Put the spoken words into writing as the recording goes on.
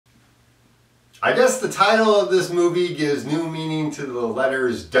I guess the title of this movie gives new meaning to the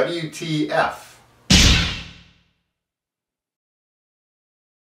letters WTF.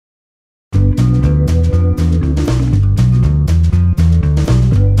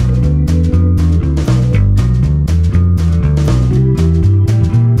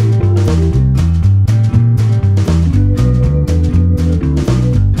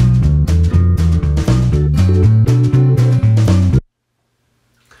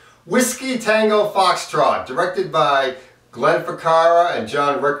 Whiskey Tango Foxtrot, directed by Glenn Ficarra and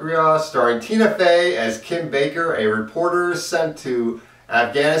John Recrea, starring Tina Fey as Kim Baker, a reporter sent to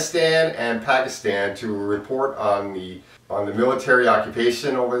Afghanistan and Pakistan to report on the military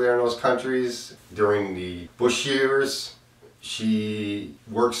occupation over there in those countries during the Bush years. She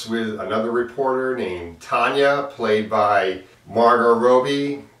works with another reporter named Tanya, played by Margot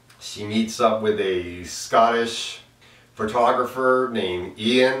Robbie. She meets up with a Scottish photographer named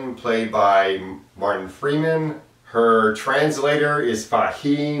Ian, played by Martin Freeman. Her translator is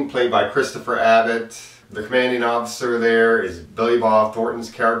Fahim, played by Christopher Abbott. The commanding officer there is Billy Bob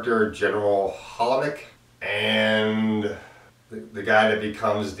Thornton's character, General Holiday. And the guy that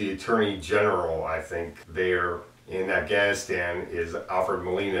becomes the Attorney General, I think, there in Afghanistan is Alfred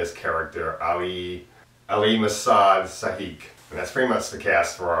Molina's character, Ali Masad Sahik. And that's pretty much the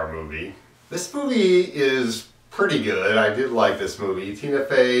cast for our movie. This movie is pretty good. I did like this movie. Tina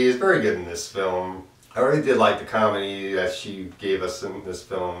Fey is very good in this film. I really did like the comedy that she gave us in this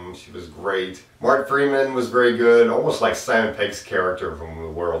film. She was great. Martin Freeman was very good, almost like Simon Pegg's character from The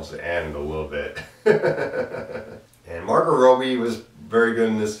World's End a little bit. And Margot Robbie was very good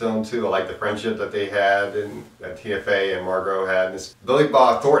in this film too. I like the friendship that they had and that Tina Fey and Margot had. Billy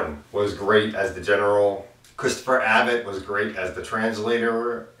Bob Thornton was great as the general. Christopher Abbott was great as the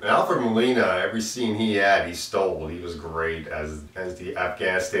translator. And Alfred Molina, every scene he had, he stole. He was great as the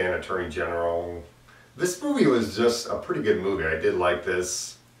Afghanistan Attorney General. This movie was just a pretty good movie. I did like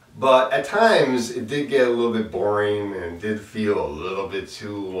this. But at times, it did get a little bit boring and did feel a little bit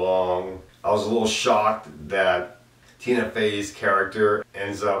too long. I was a little shocked that Tina Fey's character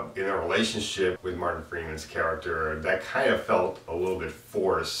ends up in a relationship with Martin Freeman's character. That kind of felt a little bit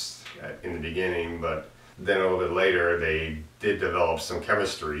forced in the beginning, but then a little bit later they did develop some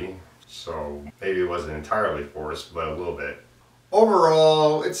chemistry, so maybe it wasn't entirely forced, but a little bit.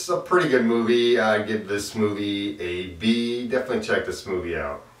 Overall, it's a pretty good movie. I give this movie a B. Definitely check this movie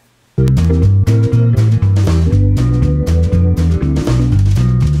out.